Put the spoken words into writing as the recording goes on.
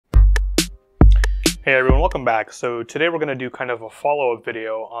Hey everyone, welcome back. So today we're going to do kind of a follow-up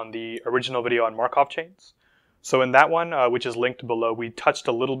video on the original video on Markov chains. So in that one, which is linked below, we touched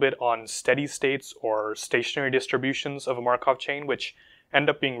a little bit on steady states or stationary distributions of a Markov chain, which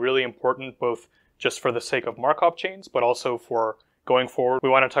end up being really important both just for the sake of Markov chains, but also for going forward. We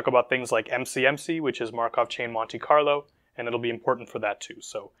want to talk about things like MCMC, which is Markov chain Monte Carlo, and it'll be important for that too.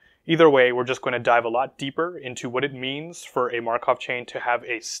 So either way, we're just going to dive a lot deeper into what it means for a Markov chain to have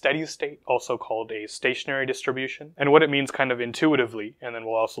a steady state, also called a stationary distribution, and what it means kind of intuitively, and then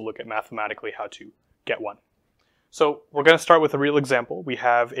we'll also look at mathematically how to get one. So we're going to start with a real example. We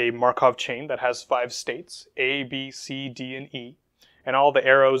have a Markov chain that has 5 states, A, B, C, D, and E, and all the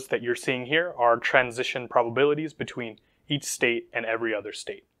arrows that you're seeing here are transition probabilities between each state and every other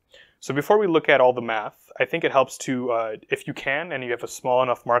state. So before we look at all the math, I think it helps to, if you can, and you have a small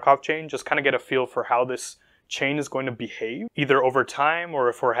enough Markov chain, just kind of get a feel for how this chain is going to behave, either over time or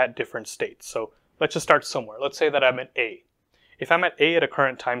if we're at different states. So let's just start somewhere. Let's say that I'm at A. If I'm at A at a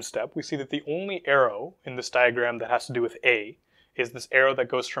current time step, we see that the only arrow in this diagram that has to do with A is this arrow that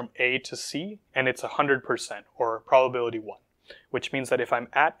goes from A to C, and it's 100%, or probability 1, which means that if I'm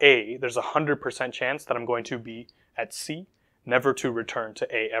at A, there's a 100% chance that I'm going to be at C, never to return to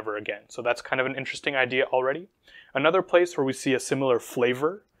A ever again. So that's kind of an interesting idea already. Another place where we see a similar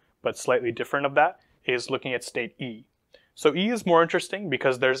flavor, but slightly different of that, is looking at state E. So E is more interesting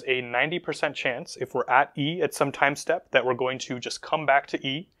because there's a 90% chance if we're at E at some time step that we're going to just come back to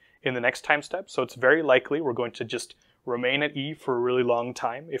E in the next time step. So it's very likely we're going to just remain at E for a really long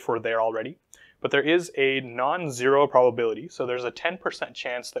time if we're there already. But there is a non-zero probability, so there's a 10%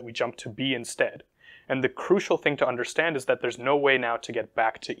 chance that we jump to B instead. And the crucial thing to understand is that there's no way now to get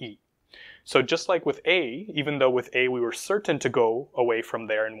back to E. So just like with A, even though with A we were certain to go away from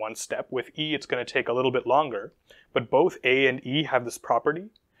there in one step, with E it's going to take a little bit longer. But both A and E have this property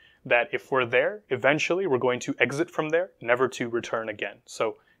that if we're there, eventually we're going to exit from there, never to return again.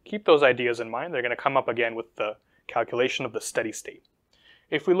 So keep those ideas in mind. They're going to come up again with the calculation of the steady state.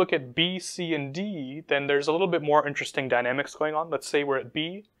 If we look at B, C, and D, then there's a little bit more interesting dynamics going on. Let's say we're at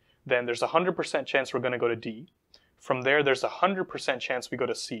B, then there's a 100% chance we're going to go to D. From there, there's a 100% chance we go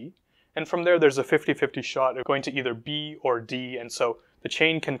to C. And from there, there's a 50-50 shot of going to either B or D. And so the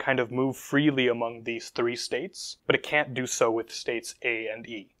chain can kind of move freely among these 3 states, but it can't do so with states A and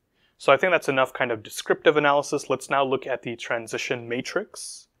E. So I think that's enough kind of descriptive analysis. Let's now look at the transition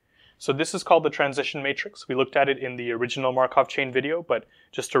matrix. So this is called the transition matrix. We looked at it in the original Markov chain video, but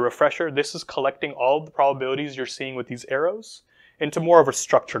just a refresher, this is collecting all the probabilities you're seeing with these arrows into more of a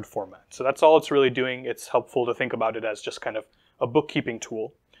structured format. So that's all it's really doing. It's helpful to think about it as just kind of a bookkeeping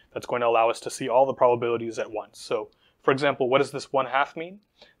tool that's going to allow us to see all the probabilities at once. So for example, what does this 1/2 mean?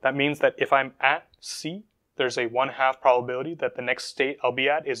 That means that if I'm at C, there's a 1/2 probability that the next state I'll be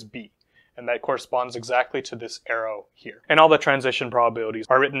at is B. And that corresponds exactly to this arrow here. And all the transition probabilities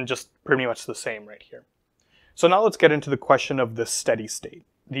are written just pretty much the same right here. So now let's get into the question of the steady state.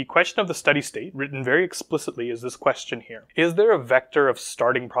 The question of the steady state, written very explicitly, is this question here. Is there a vector of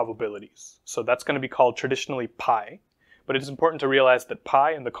starting probabilities? So that's going to be called traditionally pi, but it is important to realize that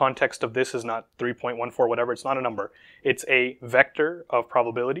pi in the context of this is not 3.14 whatever, it's not a number. It's a vector of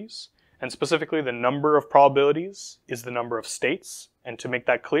probabilities, and specifically the number of probabilities is the number of states, and to make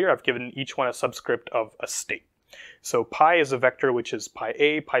that clear, I've given each one a subscript of a state. So pi is a vector which is pi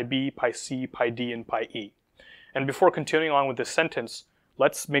A, pi B, pi C, pi D, and pi E. And before continuing on with this sentence,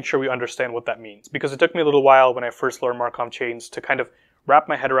 let's make sure we understand what that means, because it took me a little while when I first learned Markov chains to kind of wrap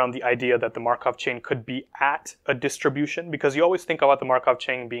my head around the idea that the Markov chain could be at a distribution, because you always think about the Markov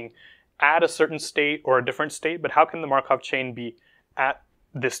chain being at a certain state or a different state, but how can the Markov chain be at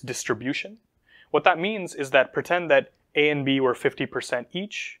this distribution? What that means is that pretend that A and B were 50%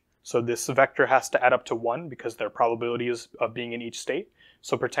 each, so this vector has to add up to 1 because their probability is of being in each state.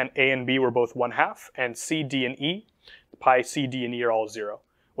 So pretend A and B were both 1/2, and C, D, and E, pi, C, D, and E are all 0.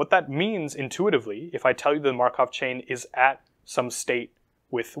 What that means intuitively, if I tell you the Markov chain is at some state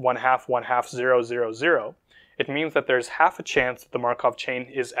with 1/2, 1/2, 0, 0, 0, it means that there's half a chance that the Markov chain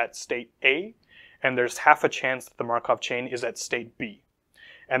is at state A, and there's half a chance that the Markov chain is at state B.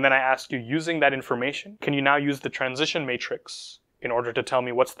 And then I ask you, using that information, can you now use the transition matrix in order to tell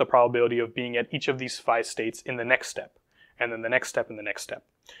me what's the probability of being at each of these 5 states in the next step, and then the next step, and the next step?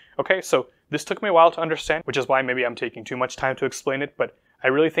 Okay, so this took me a while to understand, which is why maybe I'm taking too much time to explain it, but I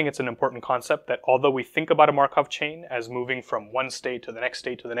really think it's an important concept that although we think about a Markov chain as moving from one state to the next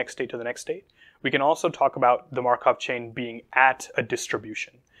state to the next state to the next state, we can also talk about the Markov chain being at a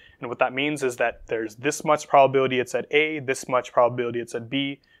distribution. And what that means is that there's this much probability it's at A, this much probability it's at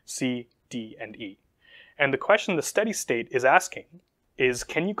B, C, D, and E. And the question the steady state is asking is,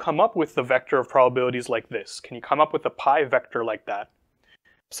 can you come up with the vector of probabilities like this? Can you come up with a pi vector like that,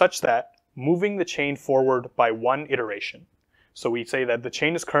 such that moving the chain forward by one iteration. So we say that the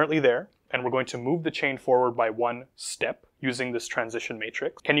chain is currently there, and we're going to move the chain forward by one step using this transition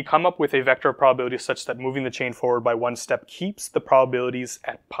matrix. Can you come up with a vector of probabilities such that moving the chain forward by one step keeps the probabilities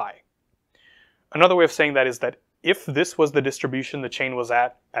at pi? Another way of saying that is that if this was the distribution the chain was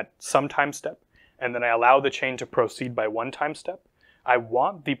at some time step, and then I allow the chain to proceed by one time step, I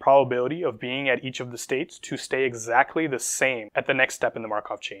want the probability of being at each of the states to stay exactly the same at the next step in the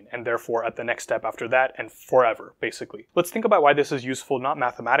Markov chain, and therefore at the next step after that, and forever, basically. Let's think about why this is useful, not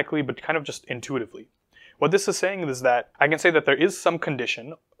mathematically, but kind of just intuitively. What this is saying is that I can say that there is some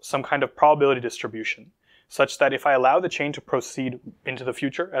condition, some kind of probability distribution, such that if I allow the chain to proceed into the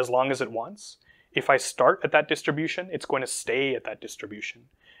future as long as it wants, if I start at that distribution, it's going to stay at that distribution.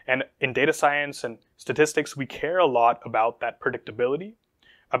 And in data science and statistics, we care a lot about that predictability,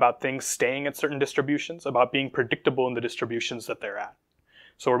 about things staying at certain distributions, about being predictable in the distributions that they're at.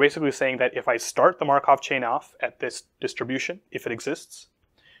 So we're basically saying that if I start the Markov chain off at this distribution, if it exists,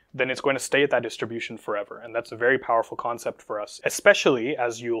 then it's going to stay at that distribution forever. And that's a very powerful concept for us, especially,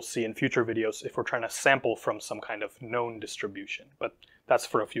 as you'll see in future videos, if we're trying to sample from some kind of known distribution. But that's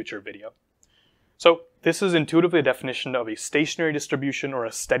for a future video. So this is intuitively a definition of a stationary distribution or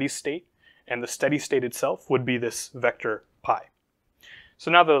a steady state, and the steady state itself would be this vector pi.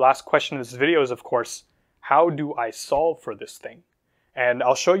 So now the last question of this video is, of course, how do I solve for this thing? And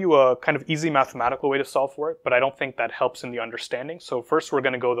I'll show you a kind of easy mathematical way to solve for it, but I don't think that helps in the understanding. So first we're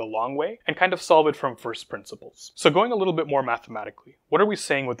going to go the long way and kind of solve it from first principles. So going a little bit more mathematically, what are we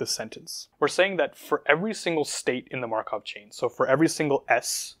saying with this sentence? We're saying that for every single state in the Markov chain, so for every single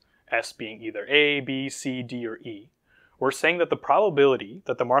S being either A, B, C, D, or E, we're saying that the probability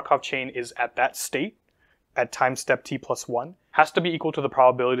that the Markov chain is at that state at time step t plus 1 has to be equal to the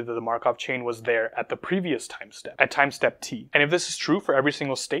probability that the Markov chain was there at the previous time step, at time step t. And if this is true for every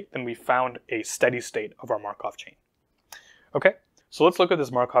single state, then we found a steady state of our Markov chain. Okay, so let's look at this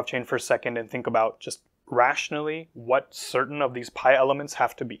Markov chain for a second and think about just rationally what certain of these pi elements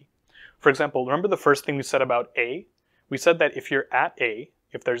have to be. For example, remember the first thing we said about A? We said that if you're at A,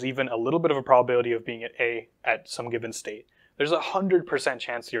 if there's even a little bit of a probability of being at A at some given state, there's a 100%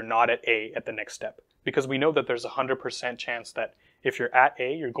 chance you're not at A at the next step, because we know that there's a 100% chance that if you're at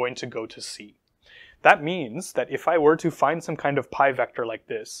A, you're going to go to C. That means that if I were to find some kind of pi vector like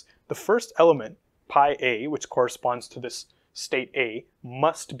this, the first element, pi A, which corresponds to this state A,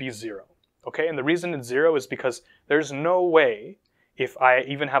 must be 0. Okay, and the reason it's 0 is because there's no way, if I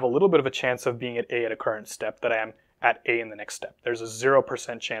even have a little bit of a chance of being at A at a current step, that I am at A in the next step. There's a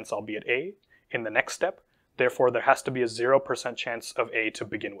 0% chance I'll be at A in the next step. Therefore, there has to be a 0% chance of A to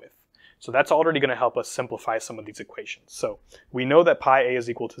begin with. So that's already going to help us simplify some of these equations. So we know that pi A is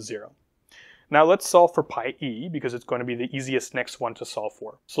equal to 0. Now let's solve for pi E, because it's going to be the easiest next one to solve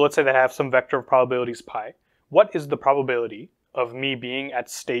for. So let's say that I have some vector of probabilities pi. What is the probability of me being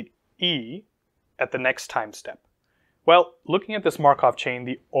at state E at the next time step? Well, looking at this Markov chain,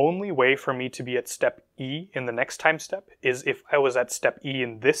 the only way for me to be at step E in the next time step is if I was at step E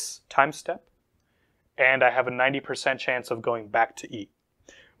in this time step, and I have a 90% chance of going back to E.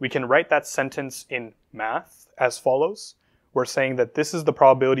 We can write that sentence in math as follows. We're saying that this is the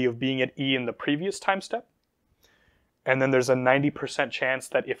probability of being at E in the previous time step, and then there's a 90% chance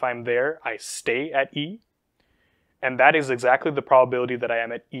that if I'm there, I stay at E, and that is exactly the probability that I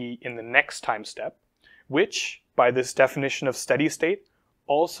am at E in the next time step, which, by this definition of steady state,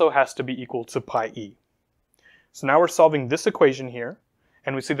 also has to be equal to pi E. So now we're solving this equation here,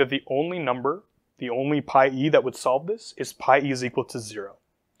 and we see that the only number, the only pi E that would solve this, is pi E is equal to 0.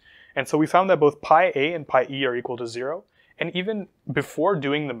 And so we found that both pi A and pi E are equal to 0, and even before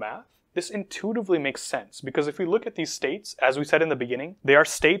doing the math, this intuitively makes sense, because if we look at these states, as we said in the beginning, they are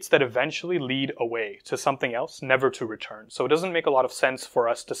states that eventually lead away to something else, never to return. So it doesn't make a lot of sense for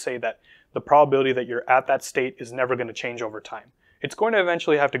us to say that the probability that you're at that state is never going to change over time. It's going to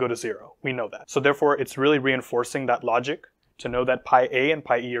eventually have to go to 0. We know that. So therefore, it's really reinforcing that logic to know that pi A and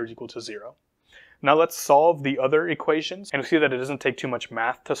pi E are equal to 0. Now let's solve the other equations, and we see that it doesn't take too much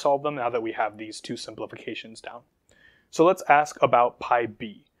math to solve them now that we have these two simplifications down. So let's ask about pi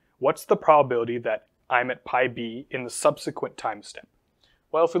B. What's the probability that I'm at pi B in the subsequent time step?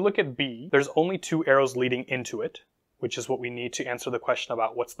 Well, if we look at B, there's only 2 arrows leading into it, which is what we need to answer the question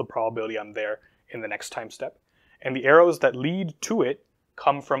about what's the probability I'm there in the next time step. And the arrows that lead to it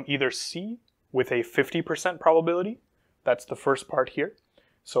come from either C with a 50% probability, that's the first part here.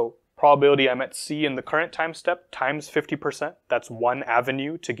 So probability I'm at C in the current time step times 50%, that's one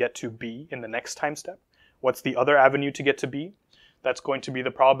avenue to get to B in the next time step. What's the other avenue to get to B? that's going to be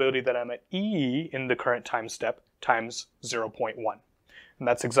the probability that I'm at E in the current time step times 0.1. And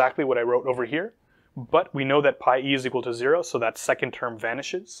that's exactly what I wrote over here. But we know that pi E is equal to 0, so that second term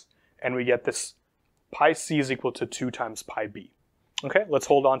vanishes. And we get this pi C is equal to 2 times pi B. Okay, let's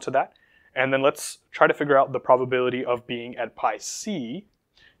hold on to that. And then let's try to figure out the probability of being at pi C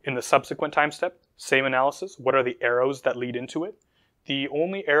in the subsequent time step. Same analysis. What are the arrows that lead into it? The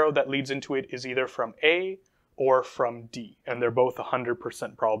only arrow that leads into it is either from A or from D, and they're both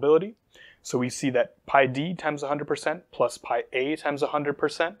 100% probability. So we see that pi D times 100% plus pi A times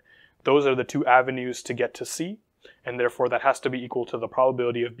 100%, those are the two avenues to get to C, and therefore that has to be equal to the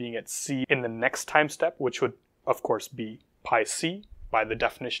probability of being at C in the next time step, which would of course be pi C by the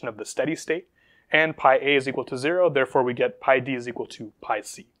definition of the steady state, and pi A is equal to 0, therefore we get pi D is equal to pi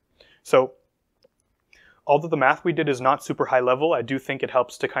C. So although the math we did is not super high level, I do think it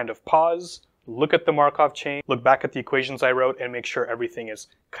helps to kind of pause, look at the Markov chain, look back at the equations I wrote, and make sure everything is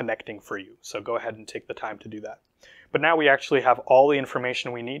connecting for you. So go ahead and take the time to do that. But now we actually have all the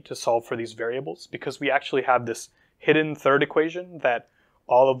information we need to solve for these variables, because we actually have this hidden third equation that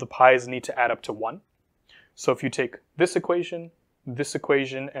all of the pi's need to add up to 1. So if you take this equation,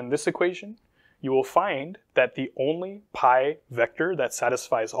 and this equation, you will find that the only pi vector that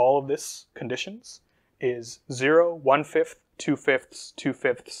satisfies all of these conditions is 0, 1/5, 2/5,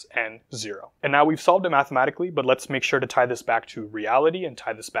 2/5, and 0. And now we've solved it mathematically, but let's make sure to tie this back to reality and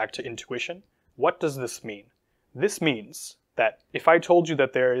tie this back to intuition. What does this mean? This means that if I told you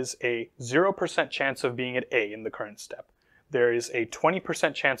that there is a 0% chance of being at A in the current step, there is a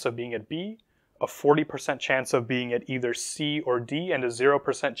 20% chance of being at B, a 40% chance of being at either C or D, and a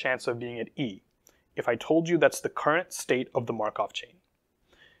 0% chance of being at E. If I told you that's the current state of the Markov chain,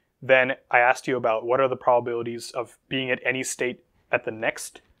 then I asked you about what are the probabilities of being at any state at the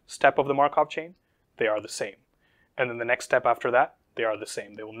next step of the Markov chain. They are the same. And then the next step after that, they are the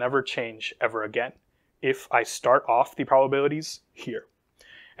same. They will never change ever again if I start off the probabilities here.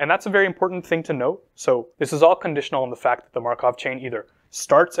 And that's a very important thing to note. So this is all conditional on the fact that the Markov chain either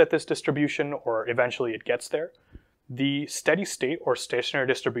starts at this distribution or eventually it gets there. The steady state or stationary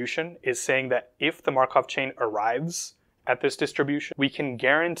distribution is saying that if the Markov chain arrives at this distribution, we can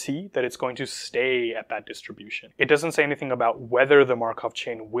guarantee that it's going to stay at that distribution. It doesn't say anything about whether the Markov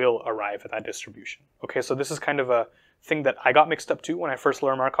chain will arrive at that distribution. Okay, so this is kind of a thing that I got mixed up too when I first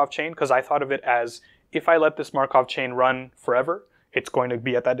learned Markov chain, because I thought of it as if I let this Markov chain run forever, it's going to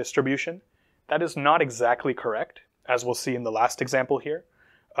be at that distribution. That is not exactly correct, as we'll see in the last example here.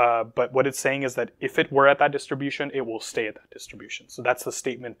 But what it's saying is that if it were at that distribution, it will stay at that distribution. So that's the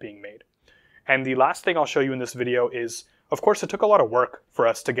statement being made. And the last thing I'll show you in this video is, of course, it took a lot of work for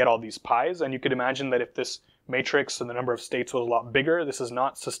us to get all these pi's, and you could imagine that if this matrix and the number of states was a lot bigger, this is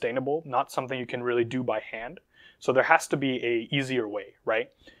not sustainable, not something you can really do by hand. So there has to be an easier way, right?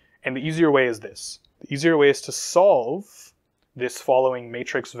 And the easier way is this. The easier way is to solve this following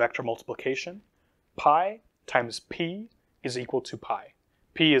matrix vector multiplication. Pi times p is equal to pi.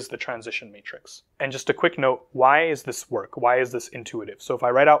 P is the transition matrix. And just a quick note, why is this work? Why is this intuitive? So if I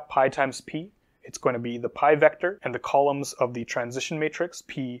write out pi times p, it's going to be the pi vector and the columns of the transition matrix,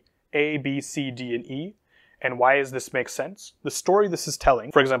 P, A, B, C, D, and E. And why does this make sense? The story this is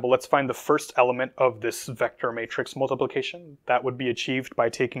telling, for example, let's find the first element of this vector matrix multiplication. That would be achieved by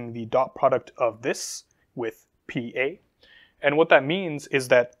taking the dot product of this with PA. And what that means is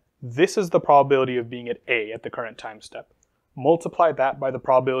that this is the probability of being at A at the current time step. Multiply that by the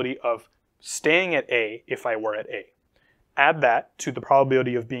probability of staying at A if I were at A. Add that to the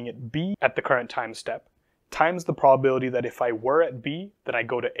probability of being at B at the current time step, times the probability that if I were at B, then I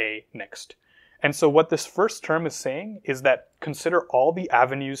go to A next. And so what this first term is saying is that consider all the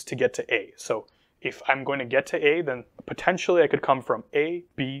avenues to get to A. So if I'm going to get to A, then potentially I could come from A,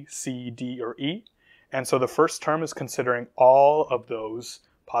 B, C, D, or E. And so the first term is considering all of those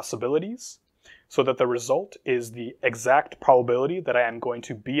possibilities, so that the result is the exact probability that I am going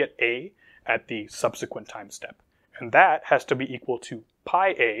to be at A at the subsequent time step. And that has to be equal to pi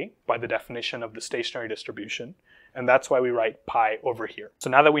A by the definition of the stationary distribution. And that's why we write pi over here. So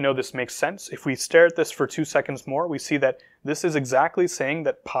now that we know this makes sense, if we stare at this for 2 seconds more, we see that this is exactly saying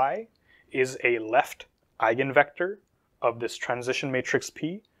that pi is a left eigenvector of this transition matrix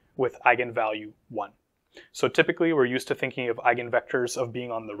P with eigenvalue 1. So typically we're used to thinking of eigenvectors of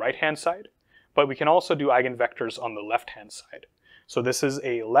being on the right-hand side, but we can also do eigenvectors on the left-hand side. So this is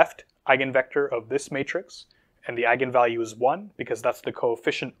a left eigenvector of this matrix, and the eigenvalue is 1 because that's the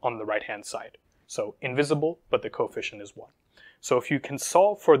coefficient on the right-hand side. So invisible, but the coefficient is 1. So if you can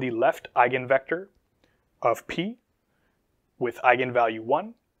solve for the left eigenvector of P with eigenvalue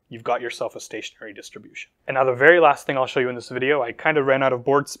 1, you've got yourself a stationary distribution. And now the very last thing I'll show you in this video, I kind of ran out of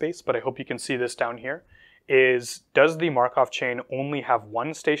board space, but I hope you can see this down here, is does the Markov chain only have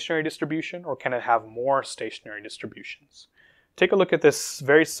one stationary distribution, or can it have more stationary distributions? Take a look at this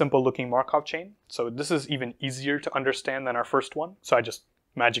very simple looking Markov chain. So this is even easier to understand than our first one. So I just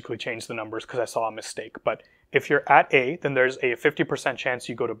magically changed the numbers because I saw a mistake. But if you're at A, then there's a 50% chance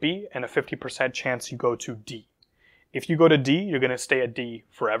you go to B and a 50% chance you go to D. If you go to D, you're going to stay at D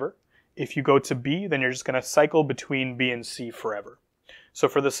forever. If you go to B, then you're just going to cycle between B and C forever. So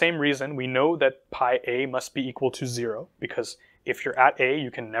for the same reason, we know that pi A must be equal to 0, because if you're at A,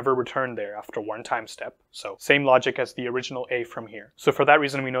 you can never return there after one time step. So same logic as the original A from here. So for that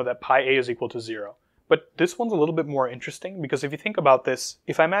reason, we know that pi A is equal to 0. But this one's a little bit more interesting, because if you think about this,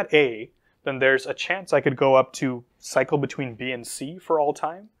 if I'm at A, then there's a chance I could go up to cycle between B and C for all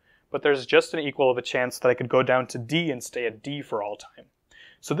time, but there's just an equal of a chance that I could go down to D and stay at D for all time.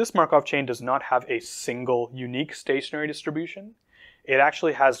 So this Markov chain does not have a single unique stationary distribution. It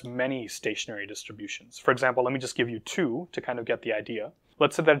actually has many stationary distributions. For example, let me just give you two to kind of get the idea.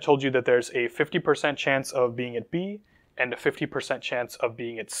 Let's say that I told you that there's a 50% chance of being at B and a 50% chance of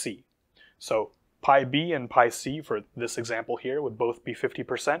being at C. So pi B and pi C for this example here would both be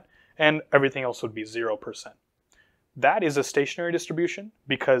 50%, and everything else would be 0%. That is a stationary distribution,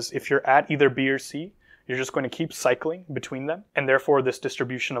 because if you're at either B or C, you're just going to keep cycling between them, and therefore this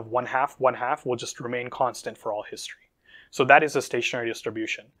distribution of 1/2 will just remain constant for all history. So that is a stationary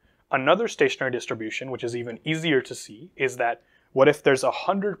distribution. Another stationary distribution, which is even easier to see, is that what if there's a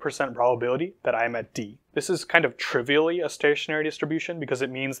 100% probability that I'm at D? This is kind of trivially a stationary distribution, because it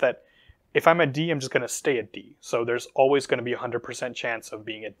means that if I'm at D, I'm just going to stay at D. So there's always going to be a 100% chance of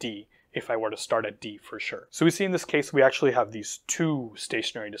being at D if I were to start at D for sure. So we see in this case, we actually have these two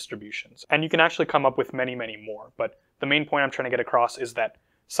stationary distributions. And you can actually come up with many, many more. But the main point I'm trying to get across is that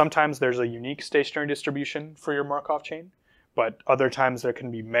sometimes there's a unique stationary distribution for your Markov chain, but other times there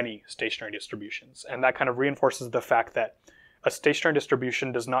can be many stationary distributions. And that kind of reinforces the fact that a stationary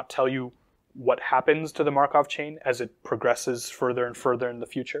distribution does not tell you what happens to the Markov chain as it progresses further and further in the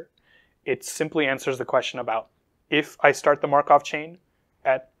future. It simply answers the question about, if I start the Markov chain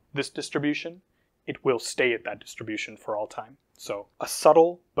at this distribution, it will stay at that distribution for all time. So a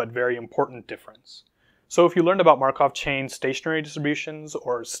subtle but very important difference. So if you learned about Markov chain stationary distributions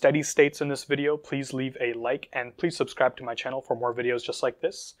or steady states in this video, please leave a like and please subscribe to my channel for more videos just like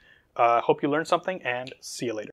this. Hope you learned something, and see you later.